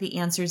satisfied with the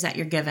answers that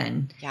you're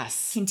given.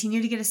 Yes.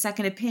 Continue to get a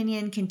second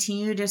opinion.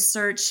 Continue to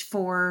search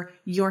for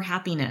your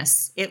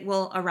happiness. It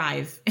will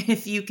arrive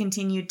if you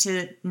continue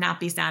to not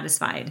be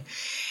satisfied.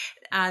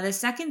 The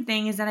second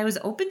thing is that I was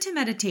open to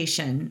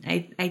meditation.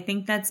 I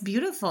think that's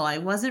beautiful. I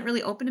wasn't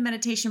really open to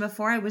meditation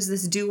before. I was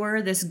this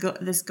doer, this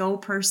go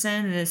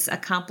person, this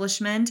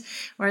accomplishment,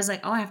 where I was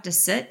like, oh, I have to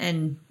sit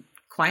and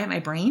quiet my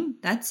brain?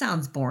 That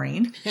sounds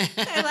boring. I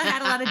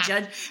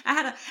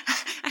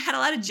had a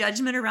lot of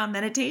judgment around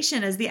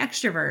meditation as the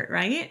extrovert,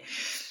 right?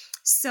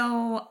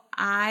 So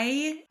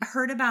I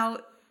heard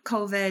about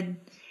COVID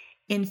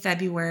in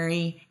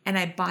February and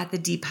I bought the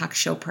Deepak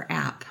Chopra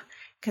app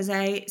because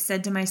I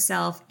said to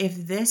myself, if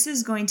this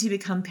is going to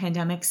become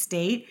pandemic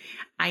state,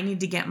 I need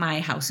to get my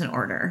house in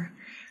order.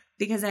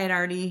 Because I had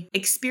already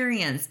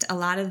experienced a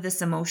lot of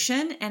this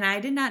emotion and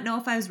I did not know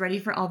if I was ready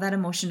for all that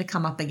emotion to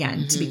come up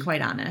again, to be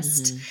quite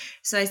honest.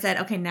 So I said,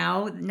 okay,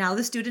 now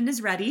the student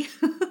is ready.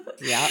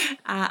 Yeah.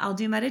 I'll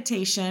do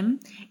meditation.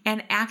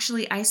 And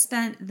actually, I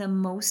spent the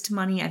most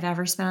money I've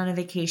ever spent on a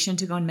vacation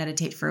to go and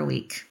meditate for a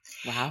week.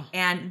 Wow.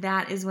 And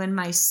that is when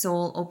my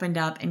soul opened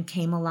up and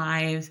came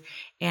alive.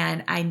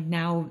 And I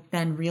now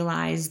then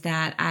realized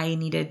that I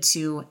needed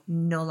to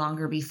no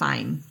longer be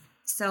fine.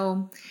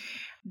 So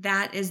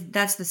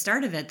that's the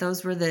start of it.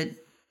 Those were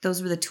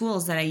the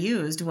tools that I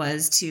used,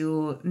 was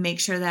to make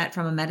sure that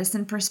from a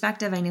medicine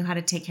perspective, I knew how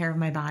to take care of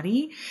my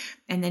body,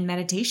 and then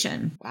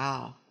meditation.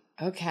 Wow.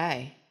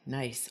 Okay.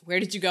 Nice.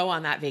 Where did you go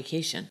on that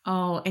vacation?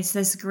 Oh, it's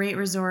this great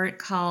resort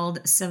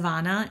called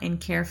Savannah in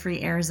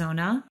Carefree,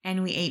 Arizona.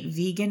 And we ate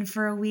vegan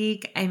for a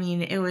week. I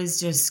mean, it was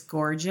just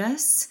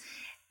gorgeous.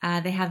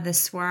 They have the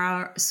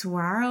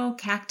saguaro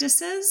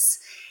cactuses.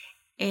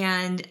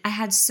 And I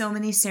had so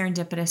many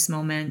serendipitous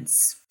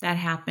moments that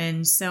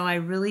happened. So I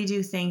really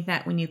do think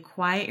that when you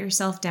quiet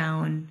yourself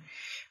down,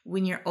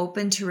 when you're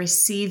open to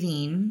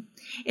receiving,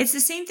 it's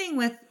the same thing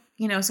with,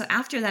 so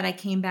after that I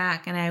came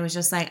back and I was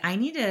just like, I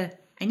need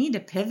to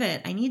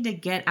pivot. I need to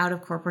get out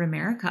of corporate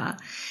America.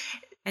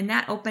 And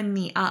that opened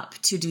me up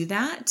to do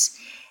that.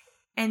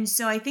 And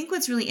so I think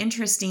what's really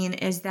interesting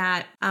is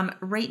that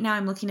right now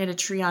I'm looking at a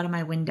tree out of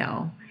my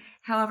window.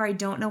 However, I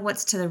don't know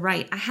what's to the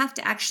right. I have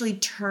to actually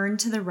turn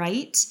to the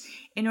right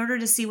in order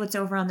to see what's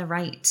over on the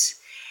right.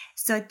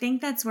 So I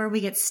think that's where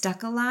we get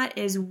stuck a lot,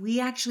 is we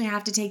actually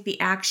have to take the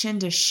action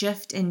to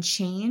shift and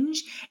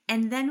change,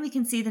 and then we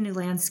can see the new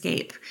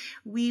landscape.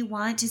 We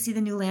want to see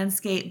the new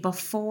landscape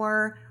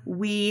before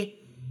we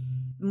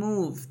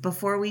move,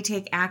 before we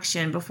take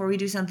action, before we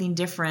do something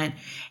different.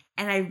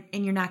 And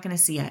you're not going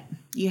to see it.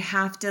 You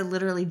have to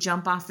literally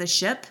jump off the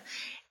ship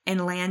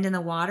and land in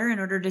the water in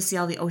order to see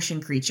all the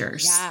ocean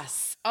creatures.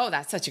 Yes. Oh,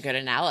 that's such a good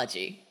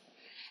analogy.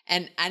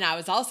 And I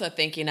was also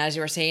thinking, as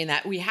you were saying,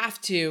 that we have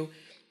to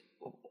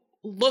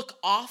look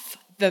off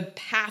the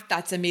path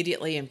that's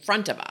immediately in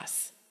front of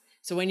us.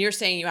 So when you're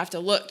saying you have to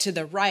look to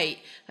the right,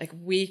 like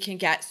we can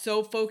get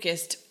so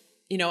focused,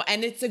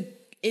 and it's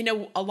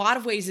in a lot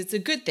of ways, it's a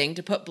good thing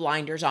to put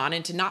blinders on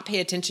and to not pay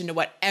attention to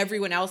what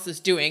everyone else is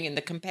doing in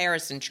the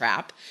comparison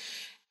trap,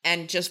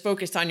 and just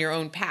focus on your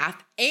own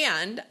path,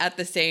 and at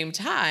the same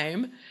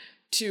time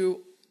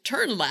to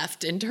turn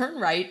left and turn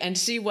right and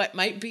see what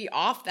might be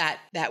off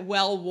that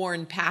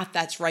well-worn path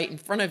that's right in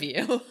front of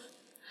you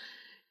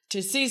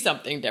to see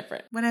something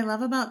different. What I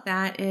love about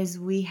that is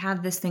we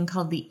have this thing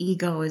called the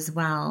ego as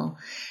well.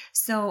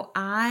 So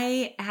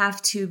I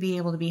have to be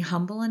able to be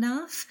humble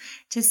enough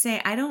to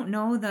say, I don't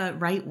know the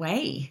right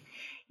way.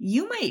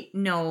 You might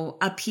know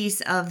a piece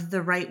of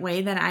the right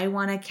way that I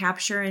want to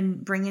capture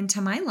and bring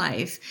into my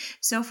life.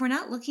 So if we're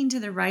not looking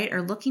to the right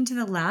or looking to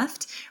the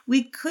left,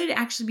 we could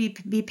actually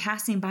be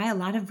passing by a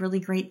lot of really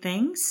great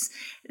things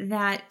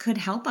that could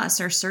help us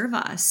or serve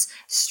us,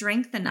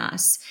 strengthen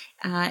us,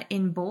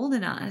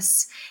 embolden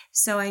us.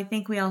 So I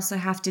think we also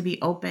have to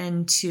be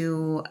open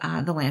to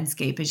the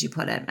landscape, as you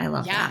put it. I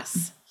love that.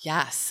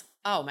 Yes.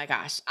 Oh my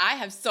gosh. I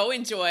have so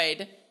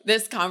enjoyed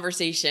this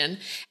conversation.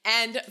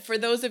 And for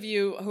those of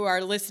you who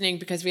are listening,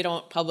 because we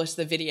don't publish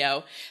the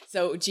video,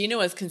 so Gina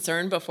was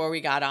concerned before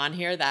we got on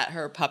here that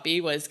her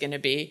puppy was going to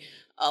be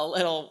a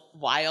little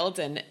wild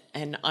and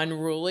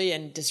unruly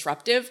and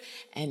disruptive,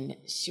 and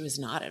she was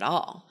not at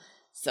all.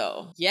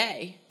 So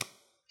yay.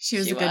 She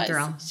was a good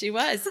girl. She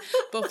was.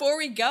 Before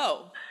we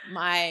go,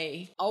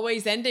 my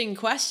always ending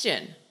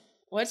question.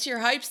 What's your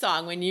hype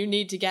song when you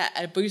need to get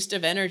a boost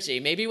of energy?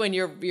 Maybe when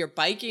you're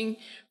biking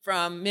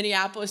from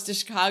Minneapolis to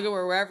Chicago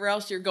or wherever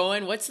else you're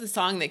going, what's the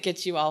song that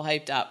gets you all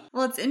hyped up?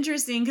 Well, it's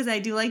interesting because I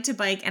do like to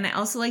bike and I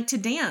also like to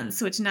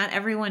dance, which not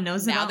everyone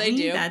knows about me. Now they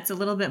do. That's a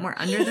little bit more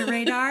under the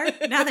radar.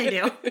 Now they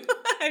do.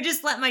 I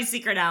just let my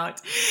secret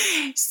out.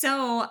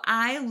 So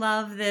I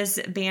love this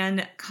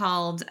band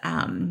called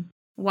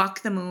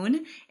Walk the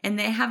Moon, and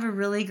they have a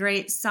really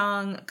great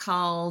song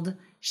called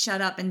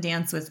Shut Up and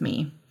Dance With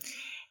Me.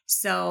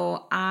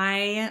 So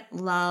I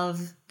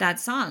love that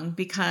song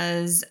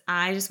because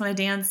I just want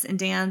to dance and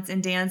dance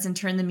and dance and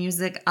turn the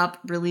music up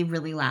really,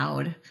 really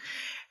loud.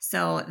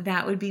 So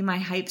that would be my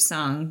hype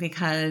song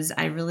because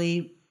I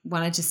really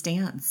want to just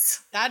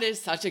dance. That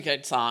is such a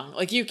good song.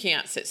 Like you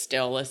can't sit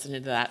still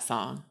listening to that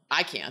song.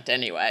 I can't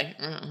anyway.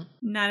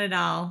 Not at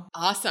all.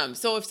 Awesome.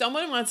 So if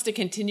someone wants to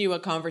continue a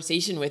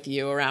conversation with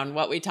you around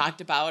what we talked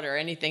about or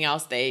anything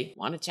else they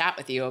want to chat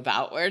with you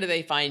about, where do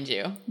they find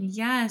you?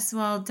 Yes,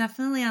 well,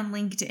 definitely on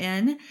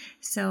LinkedIn.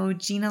 So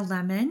Gina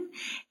Lemon.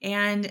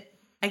 And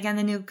again,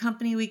 the new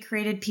company we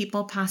created,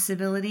 People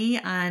Possibility,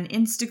 on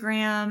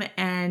Instagram,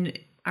 and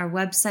our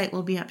website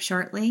will be up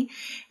shortly.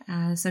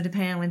 So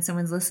depending on when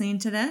someone's listening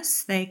to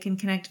this, they can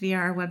connect via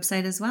our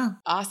website as well.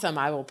 Awesome.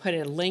 I will put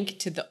a link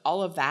to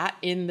all of that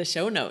in the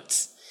show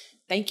notes.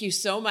 Thank you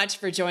so much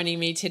for joining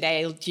me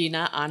today,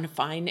 Gina, on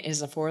Fine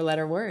is a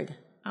 4-letter word.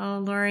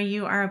 Oh, Laura,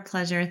 you are a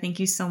pleasure. Thank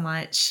you so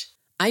much.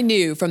 I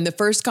knew from the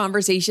first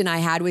conversation I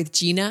had with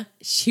Gina,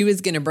 she was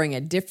going to bring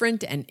a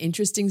different and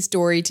interesting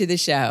story to the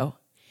show.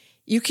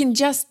 You can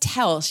just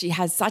tell she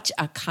has such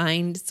a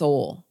kind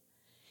soul.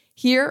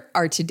 Here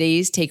are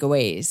today's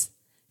takeaways.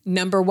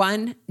 Number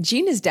 1,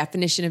 Gina's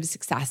definition of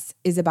success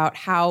is about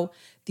how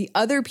the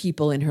other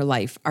people in her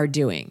life are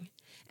doing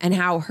and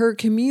how her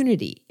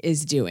community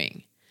is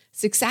doing.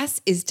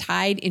 Success is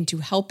tied into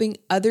helping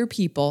other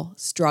people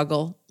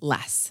struggle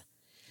less.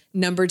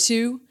 Number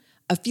 2,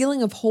 a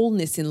feeling of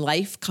wholeness in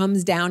life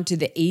comes down to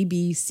the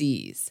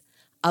ABCs: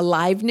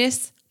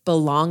 aliveness,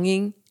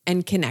 belonging,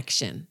 and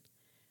connection.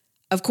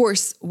 Of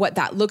course, what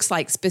that looks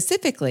like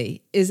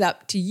specifically is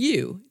up to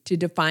you to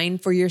define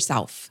for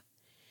yourself.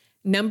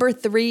 Number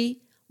 3,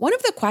 one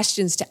of the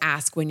questions to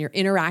ask when you're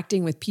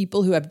interacting with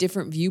people who have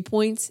different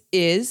viewpoints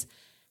is,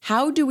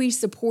 how do we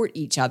support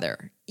each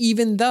other,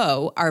 even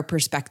though our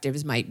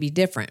perspectives might be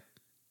different?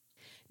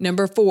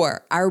 Number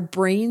 4, our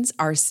brains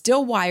are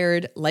still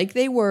wired like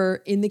they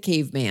were in the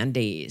caveman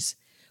days,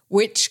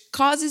 which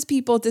causes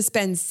people to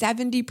spend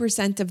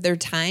 70% of their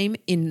time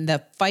in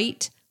the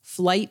fight,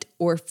 flight,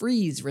 or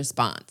freeze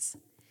response.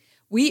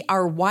 We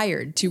are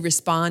wired to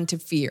respond to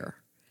fear.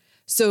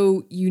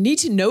 So you need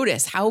to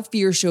notice how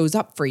fear shows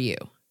up for you,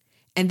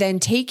 and then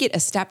take it a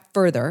step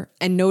further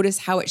and notice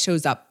how it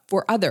shows up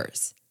for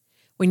others.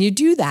 When you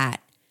do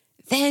that,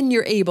 then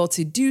you're able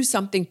to do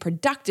something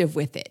productive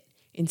with it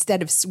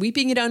instead of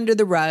sweeping it under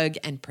the rug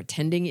and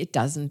pretending it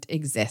doesn't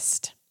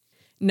exist.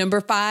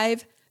 Number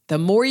 5, the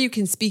more you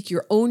can speak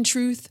your own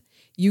truth,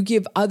 you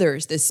give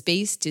others the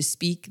space to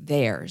speak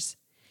theirs.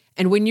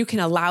 And when you can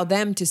allow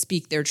them to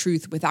speak their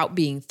truth without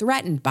being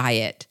threatened by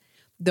it,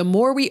 the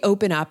more we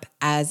open up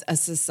as a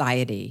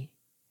society.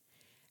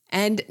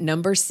 And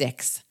number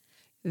 6,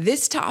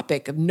 this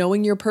topic of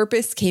knowing your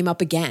purpose came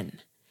up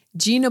again.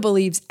 Gina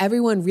believes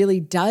everyone really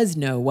does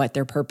know what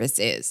their purpose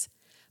is,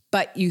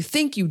 but you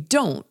think you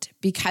don't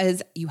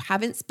because you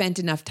haven't spent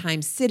enough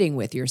time sitting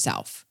with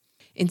yourself.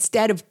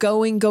 Instead of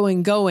going,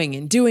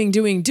 and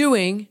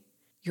doing,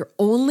 you're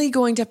only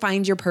going to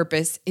find your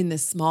purpose in the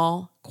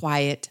small,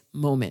 quiet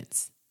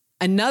moments.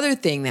 Another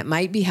thing that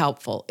might be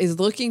helpful is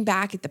looking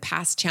back at the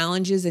past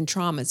challenges and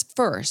traumas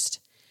first,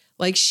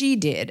 like she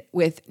did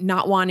with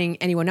not wanting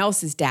anyone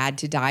else's dad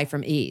to die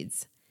from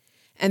AIDS,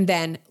 and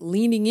then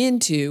leaning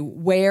into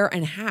where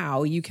and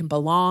how you can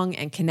belong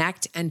and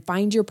connect and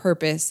find your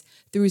purpose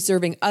through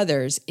serving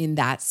others in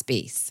that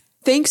space.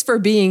 Thanks for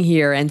being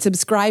here and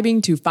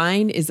subscribing to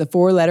Fine is a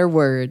 4-letter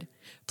word.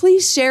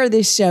 Please share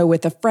this show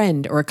with a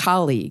friend or a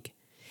colleague.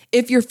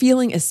 If you're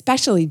feeling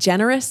especially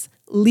generous,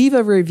 leave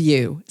a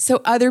review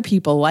so other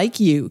people like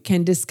you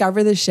can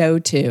discover the show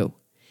too.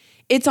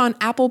 It's on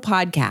Apple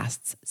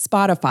Podcasts,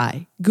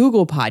 Spotify,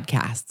 Google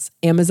Podcasts,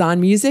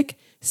 Amazon Music,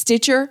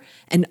 Stitcher,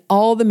 and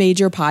all the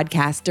major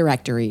podcast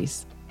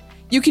directories.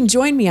 You can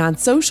join me on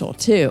social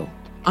too.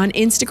 On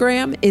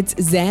Instagram, it's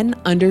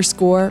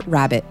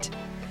zen_rabbit.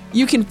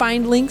 You can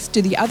find links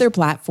to the other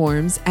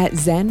platforms at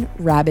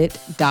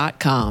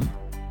zenrabbit.com.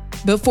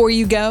 Before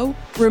you go,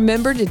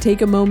 remember to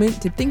take a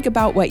moment to think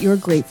about what you're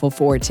grateful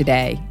for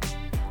today.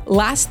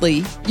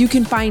 Lastly, you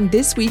can find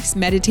this week's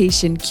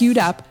meditation queued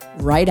up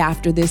right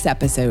after this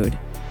episode.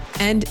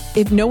 And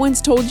if no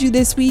one's told you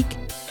this week,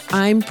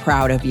 I'm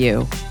proud of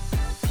you.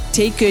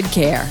 Take good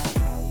care.